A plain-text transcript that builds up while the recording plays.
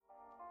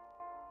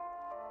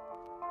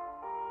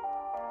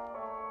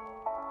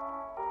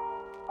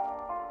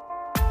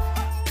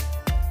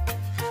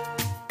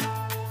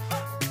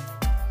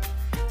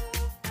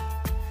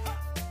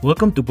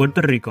Welcome to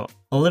Puerto Rico,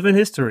 a living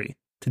history.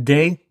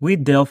 Today, we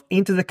delve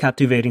into the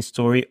captivating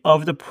story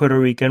of the Puerto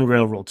Rican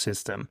railroad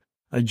system,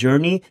 a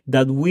journey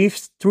that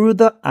weaves through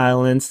the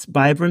island's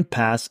vibrant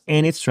past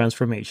and its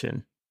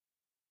transformation.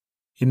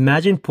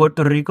 Imagine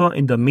Puerto Rico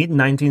in the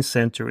mid-19th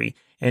century,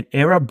 an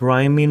era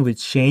brimming with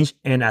change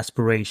and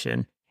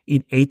aspiration.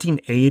 In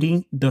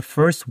 1880, the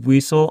first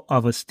whistle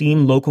of a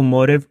steam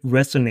locomotive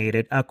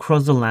resonated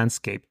across the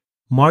landscape,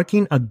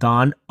 marking a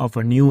dawn of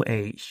a new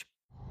age.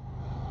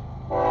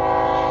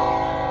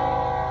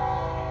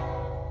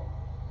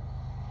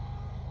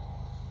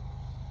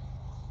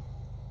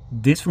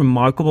 This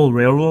remarkable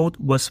railroad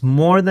was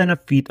more than a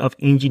feat of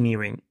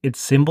engineering. It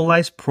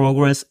symbolized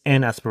progress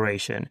and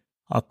aspiration,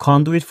 a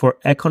conduit for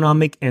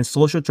economic and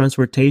social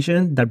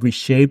transportation that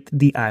reshaped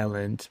the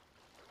island.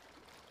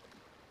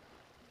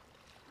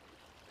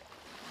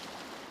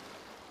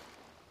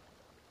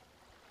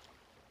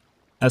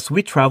 As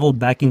we travel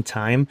back in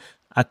time,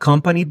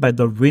 accompanied by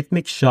the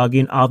rhythmic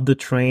chugging of the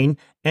train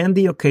and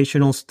the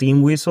occasional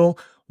steam whistle,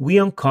 we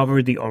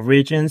uncover the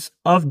origins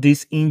of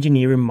this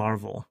engineering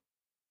marvel.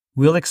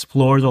 We'll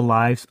explore the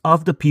lives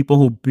of the people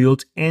who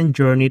built and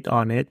journeyed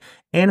on it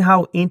and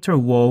how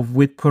interwove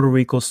with Puerto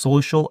Rico's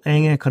social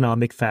and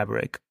economic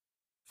fabric.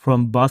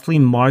 From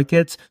bustling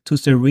markets to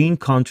serene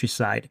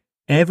countryside,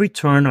 every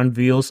turn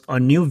unveils a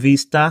new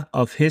vista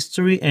of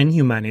history and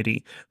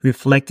humanity,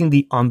 reflecting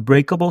the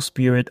unbreakable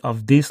spirit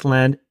of this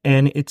land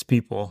and its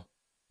people.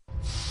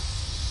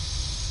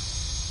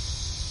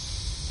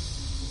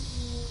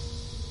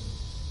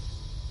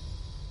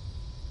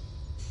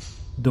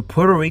 The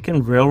Puerto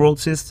Rican railroad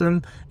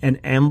system, an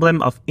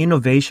emblem of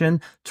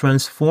innovation,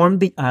 transformed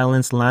the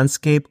island's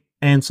landscape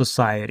and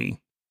society.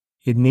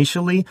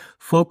 Initially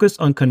focused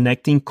on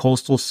connecting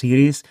coastal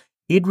cities,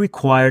 it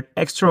required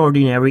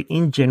extraordinary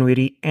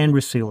ingenuity and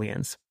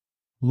resilience.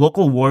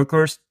 Local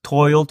workers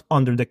toiled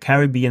under the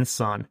Caribbean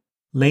sun,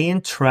 laying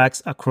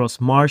tracks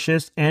across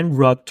marshes and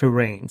rugged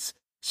terrains,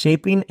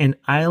 shaping an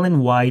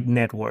island-wide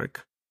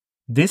network.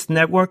 This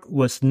network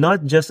was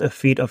not just a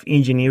feat of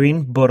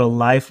engineering, but a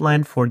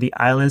lifeline for the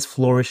island's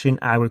flourishing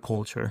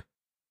agriculture.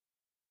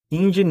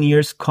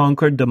 Engineers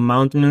conquered the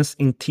mountainous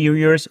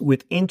interiors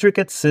with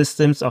intricate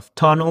systems of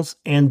tunnels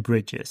and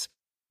bridges,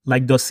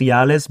 like the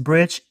Ciales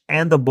Bridge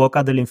and the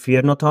Boca del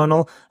Infierno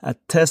Tunnel, a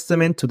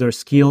testament to their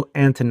skill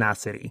and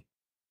tenacity.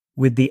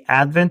 With the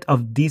advent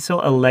of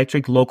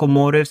diesel-electric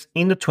locomotives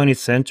in the 20th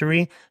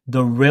century,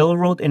 the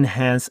railroad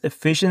enhanced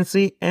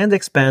efficiency and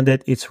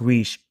expanded its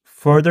reach,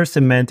 further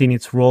cementing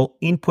its role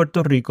in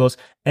Puerto Rico's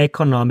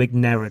economic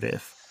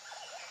narrative.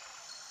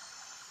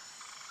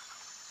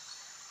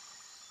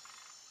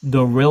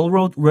 The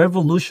railroad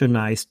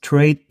revolutionized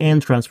trade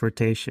and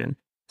transportation,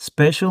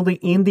 especially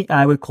in the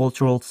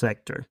agricultural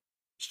sector.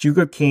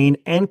 Sugarcane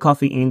and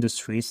coffee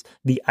industries,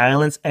 the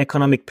island's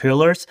economic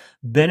pillars,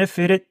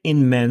 benefited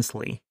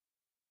immensely.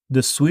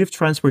 The swift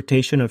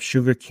transportation of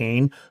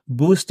sugarcane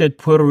boosted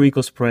Puerto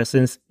Rico's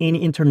presence in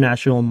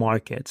international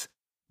markets,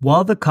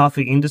 while the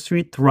coffee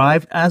industry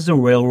thrived as the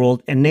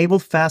railroad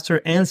enabled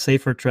faster and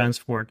safer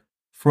transport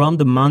from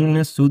the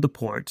mountains to the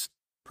ports,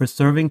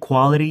 preserving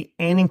quality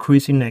and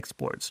increasing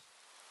exports.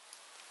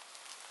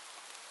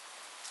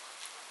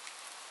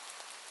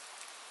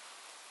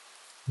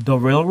 The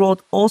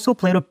railroad also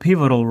played a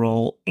pivotal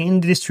role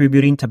in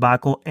distributing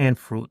tobacco and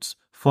fruits,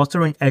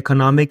 fostering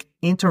economic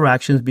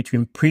interactions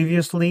between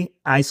previously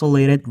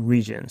isolated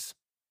regions.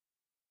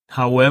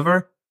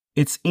 However,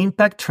 its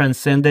impact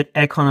transcended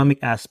economic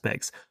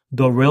aspects.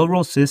 The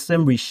railroad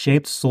system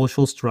reshaped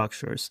social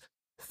structures,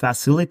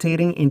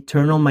 facilitating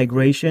internal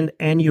migration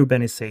and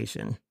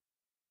urbanization.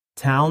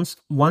 Towns,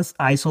 once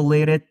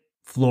isolated,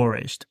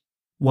 flourished,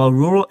 while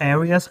rural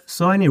areas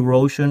saw an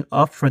erosion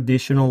of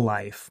traditional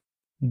life.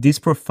 This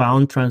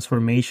profound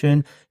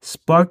transformation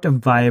sparked a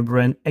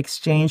vibrant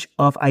exchange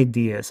of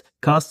ideas,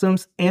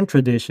 customs, and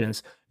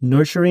traditions,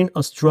 nurturing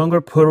a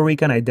stronger Puerto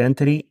Rican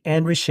identity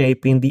and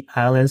reshaping the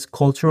island's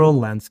cultural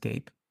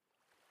landscape.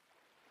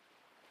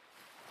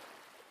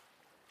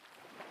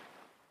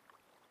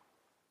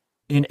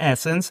 In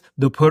essence,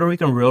 the Puerto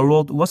Rican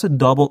Railroad was a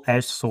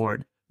double-edged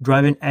sword,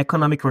 driving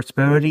economic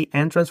prosperity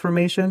and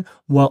transformation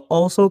while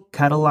also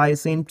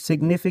catalyzing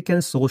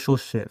significant social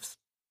shifts.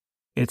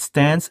 It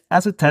stands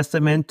as a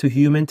testament to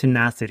human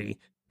tenacity,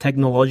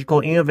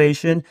 technological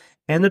innovation,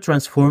 and the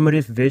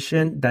transformative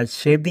vision that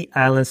shaped the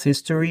island's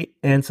history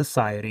and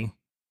society.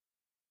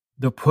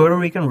 The Puerto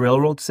Rican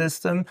railroad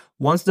system,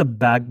 once the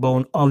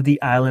backbone of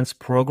the island's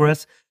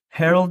progress,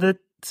 heralded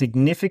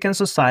significant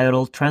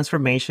societal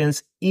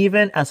transformations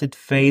even as it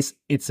faced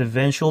its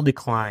eventual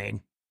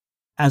decline.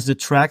 As the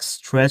tracks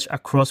stretched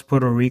across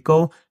Puerto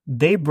Rico,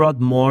 they brought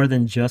more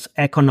than just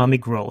economic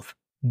growth.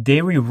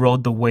 They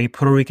rewrote the way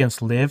Puerto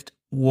Ricans lived,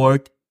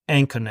 worked,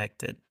 and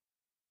connected.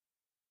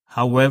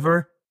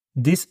 However,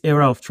 this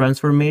era of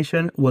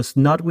transformation was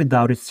not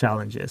without its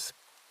challenges.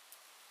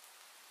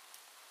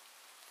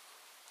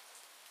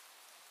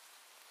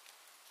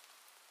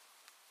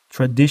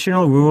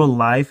 Traditional rural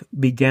life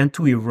began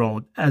to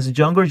erode as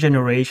younger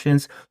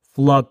generations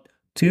flocked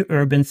to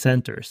urban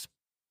centers.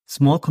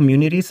 Small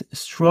communities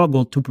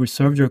struggled to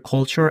preserve their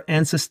culture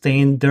and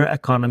sustain their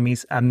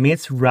economies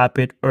amidst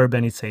rapid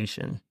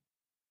urbanization.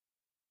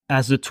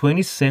 As the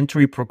 20th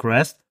century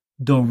progressed,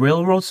 the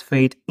railroad's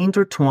fate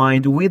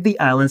intertwined with the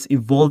island's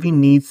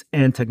evolving needs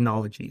and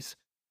technologies.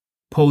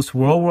 Post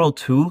World War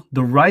II,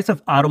 the rise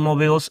of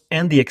automobiles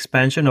and the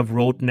expansion of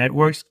road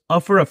networks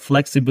offer a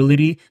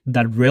flexibility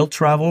that rail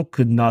travel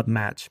could not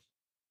match.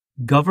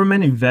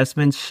 Government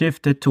investment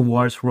shifted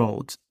towards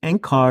roads,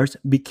 and cars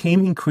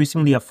became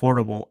increasingly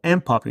affordable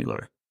and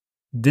popular.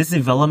 These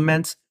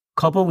developments,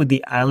 coupled with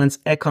the island's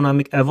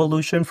economic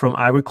evolution from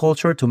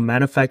agriculture to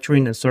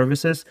manufacturing and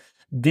services,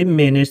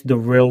 diminished the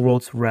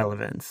railroad's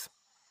relevance.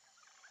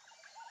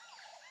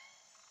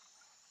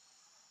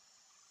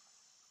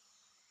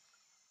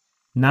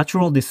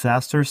 Natural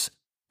disasters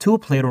too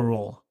played a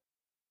role.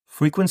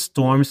 Frequent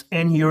storms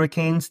and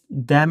hurricanes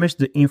damaged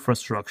the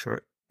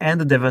infrastructure, and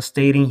the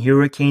devastating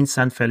Hurricane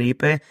San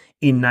Felipe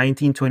in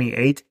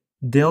 1928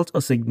 dealt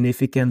a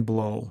significant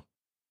blow.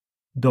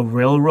 The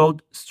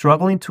railroad,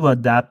 struggling to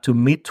adapt to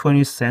mid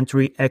 20th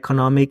century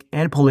economic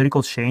and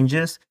political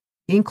changes,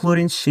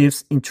 including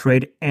shifts in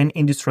trade and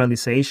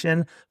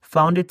industrialization,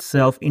 found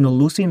itself in a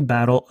losing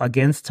battle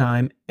against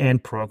time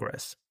and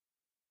progress.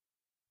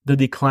 The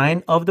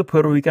decline of the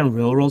Puerto Rican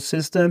railroad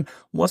system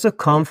was a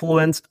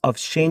confluence of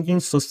changing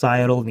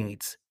societal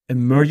needs,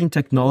 emerging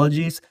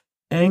technologies,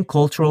 and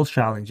cultural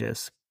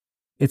challenges.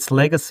 Its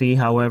legacy,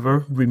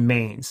 however,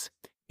 remains.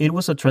 It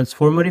was a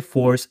transformative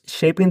force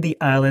shaping the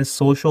island's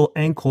social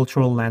and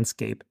cultural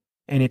landscape,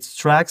 and its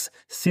tracks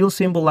still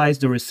symbolize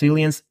the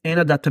resilience and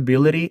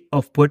adaptability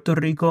of Puerto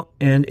Rico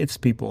and its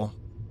people.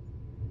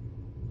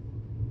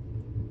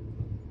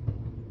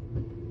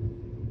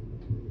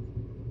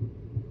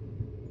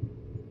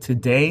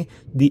 Today,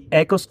 the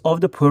echoes of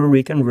the Puerto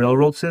Rican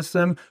railroad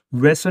system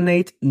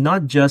resonate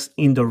not just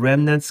in the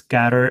remnants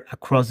scattered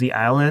across the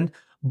island,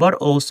 but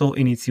also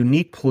in its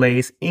unique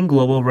place in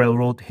global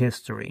railroad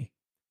history.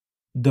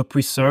 The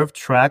preserved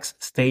tracks,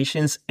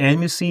 stations, and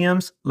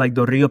museums, like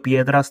the Rio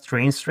Piedras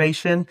train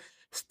station,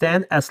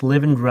 stand as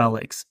living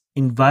relics,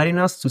 inviting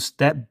us to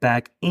step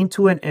back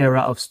into an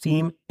era of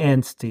steam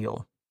and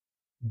steel.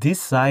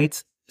 These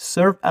sites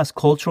serve as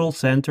cultural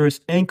centers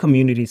and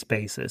community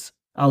spaces,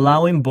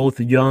 allowing both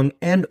young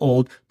and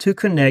old to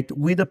connect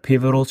with a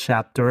pivotal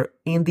chapter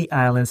in the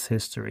island's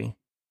history.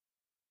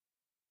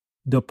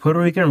 The Puerto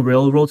Rican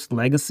Railroad's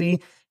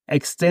legacy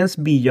extends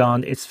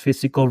beyond its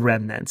physical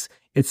remnants.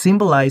 It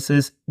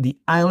symbolizes the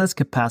island's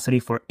capacity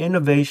for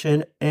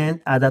innovation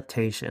and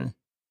adaptation,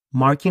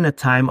 marking a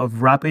time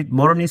of rapid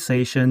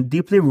modernization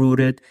deeply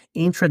rooted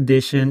in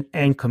tradition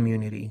and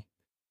community.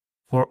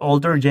 For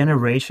older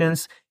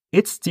generations,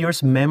 it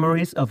stirs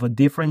memories of a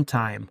different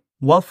time,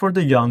 while for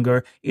the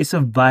younger, it's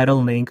a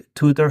vital link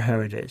to their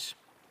heritage.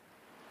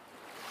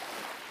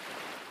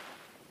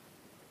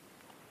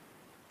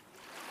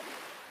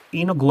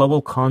 In a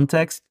global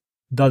context,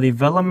 the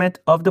development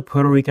of the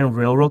Puerto Rican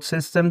railroad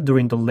system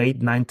during the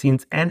late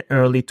 19th and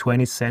early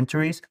 20th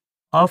centuries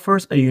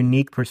offers a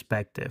unique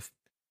perspective.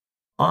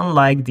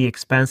 Unlike the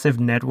expansive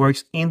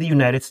networks in the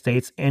United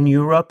States and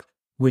Europe,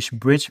 which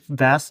bridged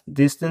vast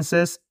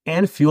distances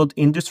and fueled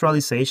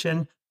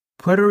industrialization,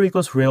 Puerto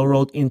Rico's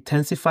railroad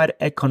intensified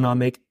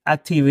economic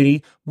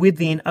activity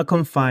within a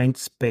confined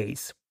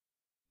space.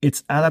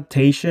 Its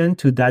adaptation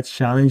to that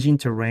challenging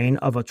terrain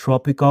of a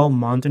tropical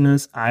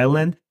mountainous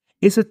island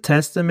is a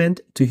testament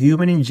to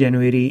human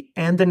ingenuity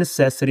and the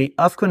necessity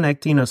of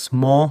connecting a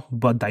small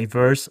but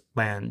diverse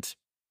land.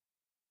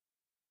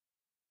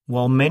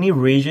 While many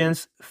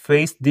regions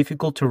face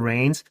difficult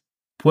terrains,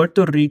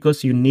 Puerto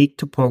Rico's unique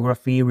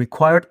topography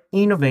required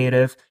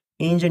innovative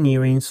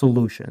engineering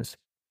solutions.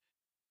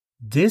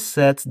 This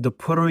sets the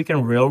Puerto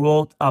Rican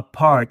Railroad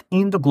apart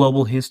in the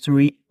global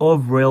history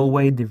of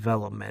railway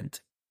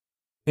development.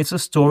 It's a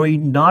story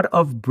not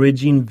of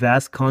bridging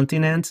vast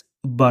continents,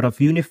 but of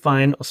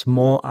unifying a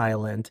small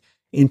island,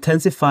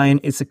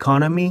 intensifying its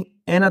economy,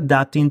 and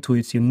adapting to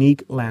its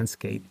unique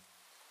landscape.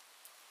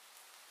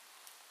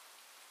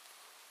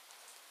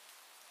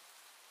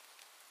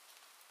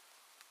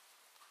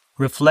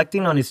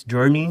 Reflecting on its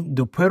journey,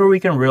 the Puerto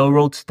Rican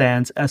Railroad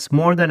stands as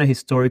more than a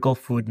historical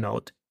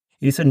footnote.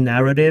 It's a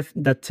narrative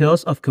that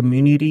tells of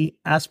community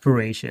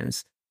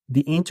aspirations,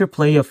 the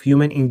interplay of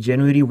human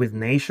ingenuity with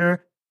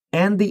nature,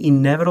 and the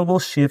inevitable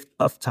shift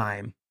of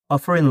time,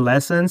 offering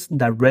lessons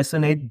that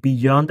resonate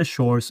beyond the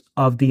shores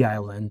of the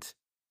island.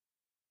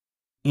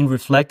 In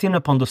reflecting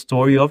upon the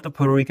story of the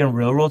Puerto Rican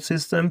railroad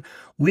system,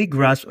 we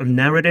grasp a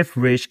narrative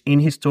rich in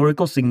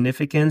historical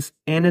significance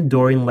and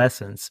enduring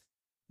lessons.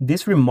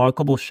 This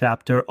remarkable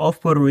chapter of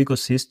Puerto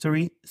Rico's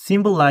history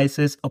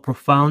symbolizes a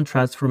profound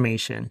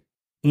transformation,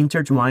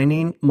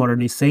 intertwining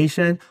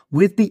modernization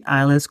with the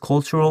island's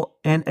cultural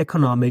and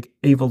economic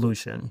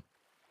evolution.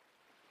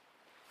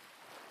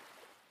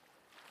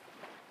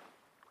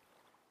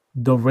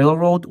 The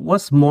railroad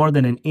was more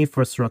than an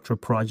infrastructure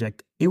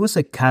project. It was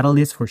a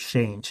catalyst for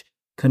change,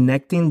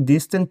 connecting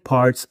distant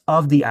parts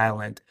of the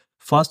island,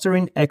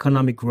 fostering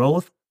economic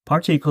growth,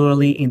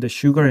 particularly in the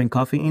sugar and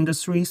coffee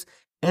industries,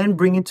 and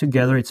bringing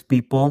together its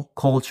people,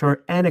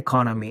 culture, and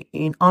economy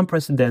in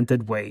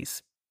unprecedented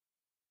ways.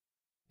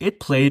 It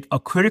played a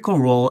critical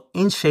role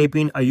in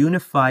shaping a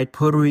unified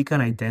Puerto Rican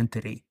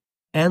identity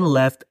and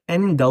left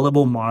an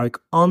indelible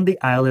mark on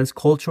the island's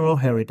cultural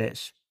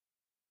heritage.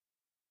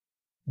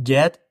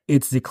 Yet,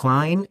 its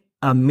decline,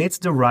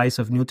 amidst the rise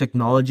of new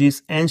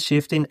technologies and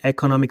shifting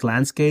economic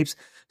landscapes,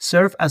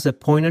 served as a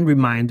poignant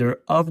reminder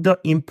of the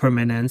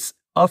impermanence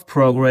of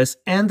progress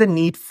and the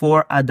need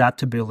for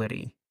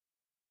adaptability.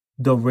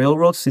 The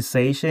railroad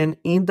cessation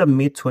in the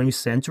mid 20th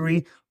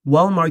century,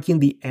 while marking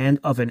the end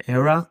of an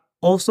era,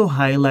 also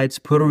highlights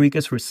Puerto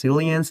Rico's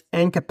resilience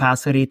and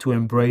capacity to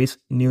embrace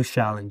new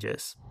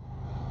challenges.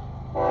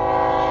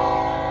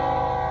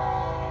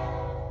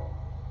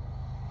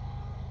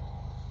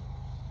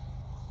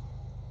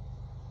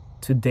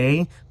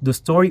 Today, the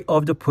story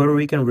of the Puerto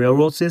Rican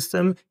railroad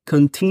system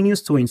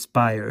continues to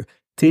inspire,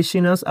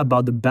 teaching us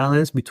about the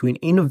balance between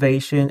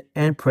innovation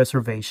and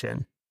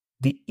preservation,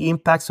 the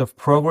impacts of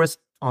progress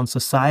on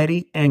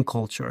society and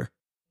culture,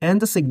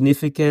 and the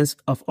significance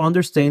of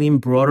understanding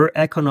broader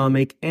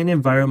economic and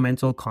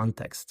environmental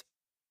context.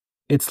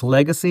 Its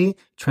legacy,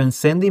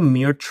 transcending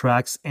mere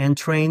tracks and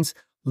trains,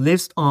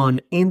 lives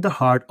on in the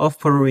heart of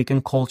Puerto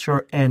Rican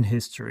culture and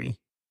history.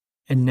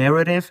 A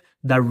narrative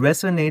that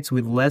resonates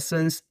with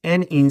lessons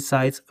and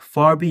insights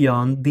far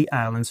beyond the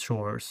island's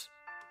shores.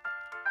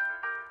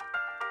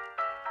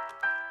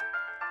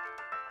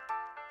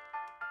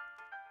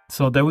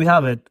 So there we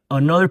have it,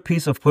 another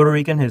piece of Puerto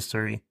Rican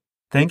history.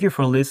 Thank you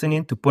for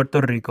listening to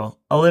Puerto Rico,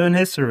 a living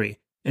history.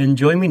 And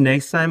join me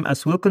next time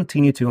as we'll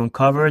continue to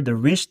uncover the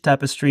rich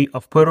tapestry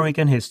of Puerto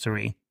Rican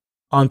history.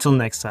 Until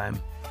next time.